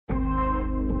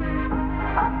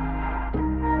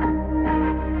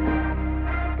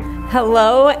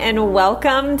Hello and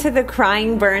welcome to the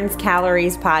Crying Burns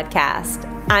Calories podcast.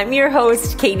 I'm your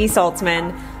host, Katie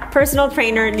Saltzman, personal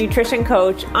trainer, nutrition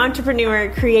coach, entrepreneur,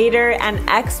 creator, and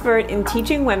expert in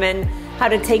teaching women how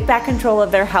to take back control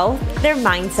of their health, their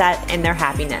mindset, and their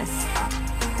happiness.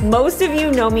 Most of you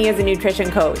know me as a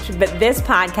nutrition coach, but this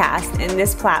podcast and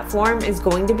this platform is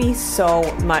going to be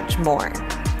so much more.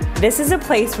 This is a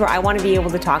place where I want to be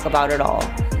able to talk about it all.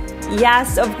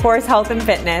 Yes, of course, health and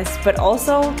fitness, but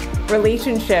also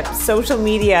relationships, social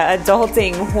media,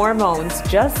 adulting, hormones,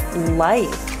 just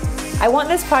life. I want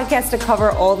this podcast to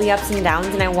cover all the ups and downs,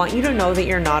 and I want you to know that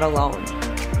you're not alone.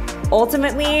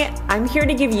 Ultimately, I'm here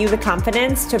to give you the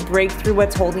confidence to break through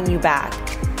what's holding you back,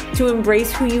 to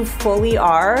embrace who you fully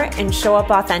are and show up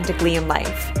authentically in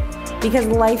life. Because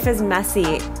life is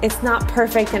messy. It's not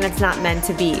perfect and it's not meant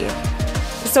to be.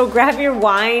 So grab your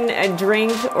wine, a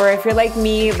drink, or if you're like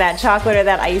me, that chocolate or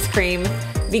that ice cream,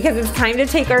 because it's time to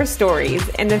take our stories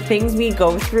and the things we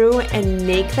go through and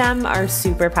make them our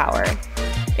superpower.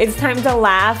 It's time to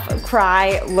laugh,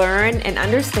 cry, learn, and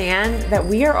understand that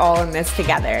we are all in this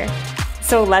together.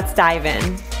 So let's dive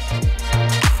in.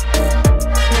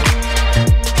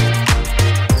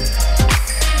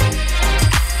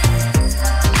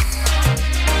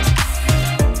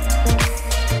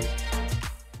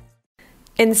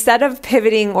 Instead of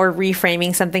pivoting or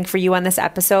reframing something for you on this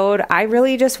episode, I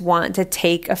really just want to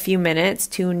take a few minutes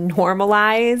to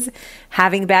normalize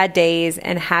having bad days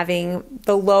and having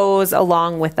the lows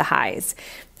along with the highs.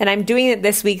 And I'm doing it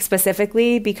this week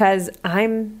specifically because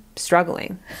I'm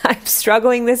struggling. I'm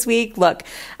struggling this week. Look,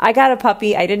 I got a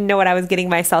puppy. I didn't know what I was getting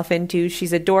myself into.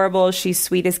 She's adorable. She's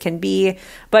sweet as can be,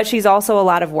 but she's also a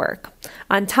lot of work.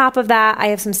 On top of that, I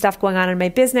have some stuff going on in my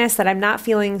business that I'm not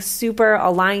feeling super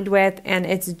aligned with, and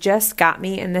it's just got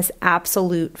me in this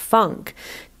absolute funk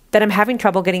that I'm having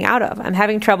trouble getting out of. I'm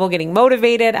having trouble getting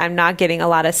motivated. I'm not getting a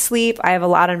lot of sleep. I have a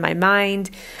lot on my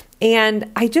mind.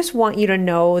 And I just want you to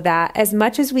know that as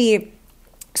much as we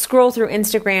scroll through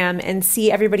Instagram and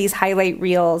see everybody's highlight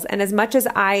reels, and as much as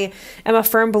I am a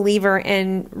firm believer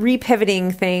in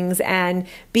repivoting things and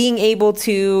being able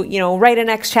to, write a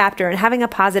next chapter and having a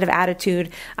positive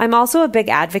attitude, I'm also a big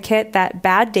advocate that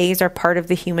bad days are part of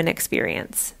the human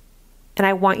experience. And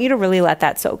I want you to really let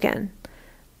that soak in.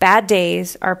 Bad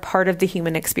days are part of the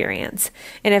human experience.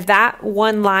 And if that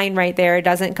one line right there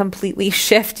doesn't completely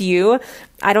shift you,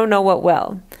 I don't know what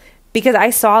will. Because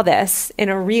I saw this in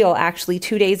a reel actually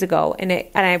 2 days ago, and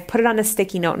I put it on a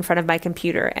sticky note in front of my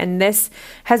computer. And this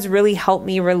has really helped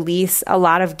me release a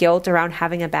lot of guilt around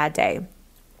having a bad day.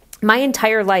 My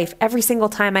entire life, every single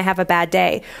time I have a bad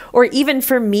day, or even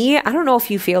for me, I don't know if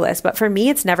you feel this, but for me,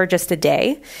 it's never just a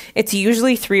day. It's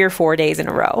usually 3 or 4 days in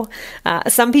a row.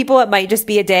 Some people, it might just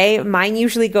be a day. Mine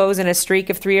usually goes in a streak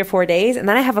of 3 or 4 days, and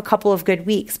then I have a couple of good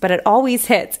weeks, but it always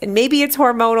hits. And maybe it's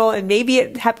hormonal, and maybe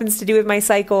it happens to do with my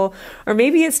cycle, or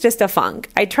maybe it's just a funk.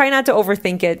 I try not to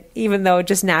overthink it, even though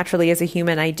just naturally as a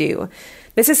human, I do.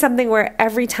 This is something where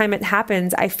every time it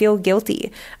happens, I feel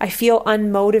guilty. I feel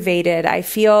unmotivated. I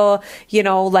feel,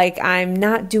 like I'm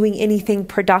not doing anything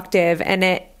productive. And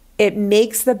it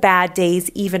makes the bad days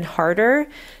even harder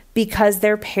because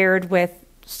they're paired with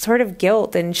sort of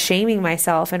guilt and shaming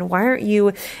myself. And why aren't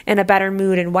you in a better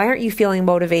mood? And why aren't you feeling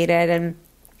motivated? And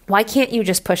why can't you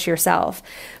just push yourself?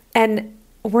 And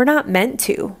we're not meant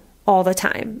to all the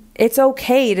time. It's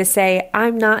okay to say,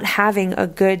 I'm not having a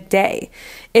good day.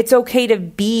 It's okay to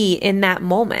be in that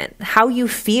moment. How you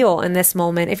feel in this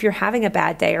moment, if you're having a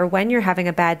bad day or when you're having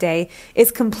a bad day,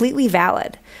 is completely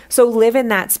valid. So live in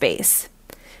that space.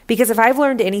 Because if I've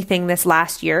learned anything this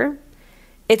last year,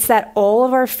 it's that all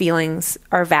of our feelings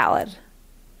are valid.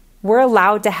 We're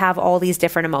allowed to have all these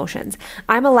different emotions.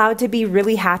 I'm allowed to be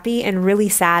really happy and really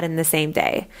sad in the same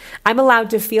day. I'm allowed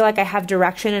to feel like I have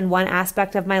direction in one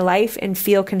aspect of my life and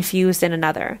feel confused in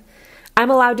another.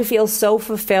 I'm allowed to feel so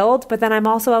fulfilled, but then I'm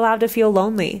also allowed to feel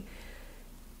lonely.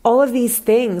 All of these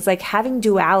things, like having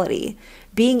duality,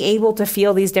 being able to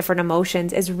feel these different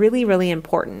emotions is really, really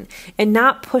important. And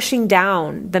not pushing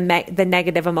down the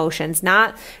negative emotions,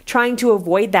 not trying to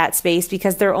avoid that space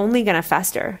because they're only going to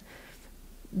fester.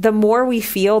 The more we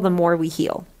feel, the more we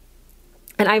heal.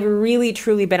 And I've really,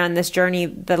 truly been on this journey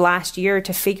the last year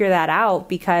to figure that out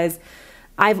because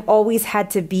I've always had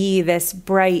to be this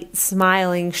bright,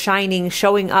 smiling, shining,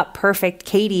 showing up perfect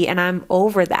Katie, and I'm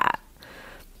over that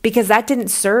because that didn't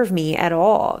serve me at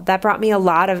all. That brought me a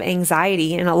lot of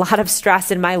anxiety and a lot of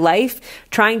stress in my life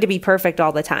trying to be perfect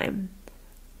all the time.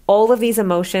 All of these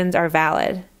emotions are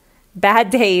valid. Bad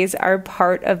days are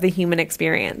part of the human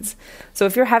experience. So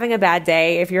if you're having a bad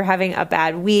day, if you're having a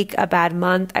bad week, a bad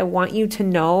month, I want you to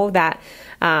know that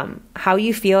how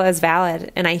you feel is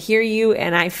valid. And I hear you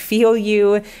and I feel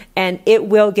you, and it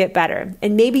will get better.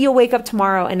 And maybe you'll wake up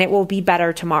tomorrow and it will be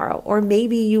better tomorrow, or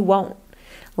maybe you won't.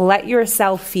 Let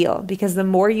yourself feel, because the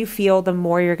more you feel, the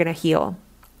more you're going to heal.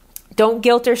 Don't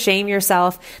guilt or shame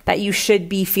yourself that you should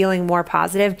be feeling more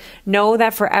positive. Know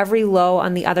that for every low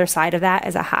on the other side of that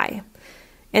is a high.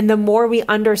 And the more we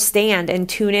understand and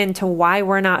tune in to why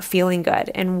we're not feeling good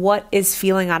and what is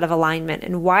feeling out of alignment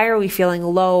and why are we feeling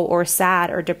low or sad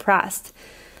or depressed,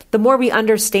 the more we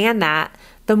understand that,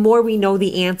 the more we know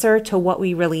the answer to what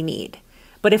we really need.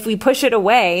 But if we push it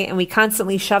away and we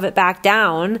constantly shove it back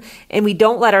down and we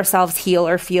don't let ourselves heal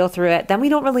or feel through it, then we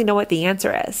don't really know what the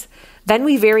answer is. Then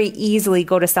we very easily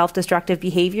go to self-destructive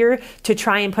behavior to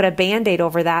try and put a Band-Aid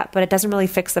over that, but it doesn't really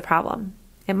fix the problem.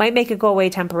 It might make it go away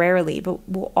temporarily, but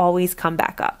will always come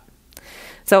back up.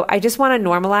 So I just want to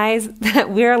normalize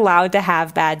that we're allowed to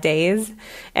have bad days,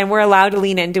 and we're allowed to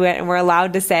lean into it, and we're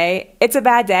allowed to say it's a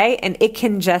bad day and it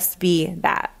can just be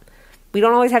that. We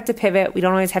don't always have to pivot. We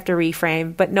don't always have to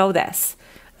reframe, but know this,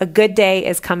 a good day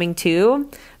is coming too.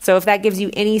 So if that gives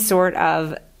you any sort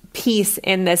of peace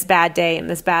in this bad day and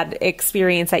this bad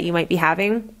experience that you might be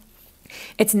having,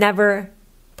 it's never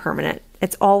permanent.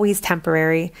 It's always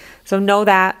temporary. So know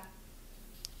that.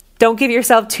 Don't give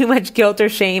yourself too much guilt or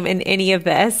shame in any of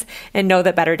this, and know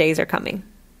that better days are coming.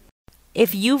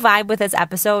 If you vibe with this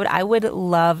episode, I would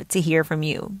love to hear from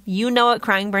you. You know at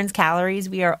Crying Burns Calories,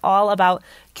 we are all about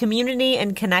community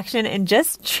and connection and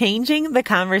just changing the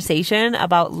conversation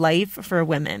about life for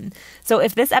women. So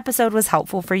if this episode was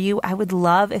helpful for you, I would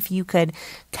love if you could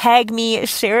tag me,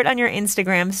 share it on your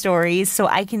Instagram stories so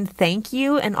I can thank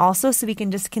you, and also so we can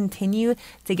just continue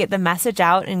to get the message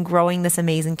out and growing this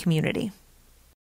amazing community.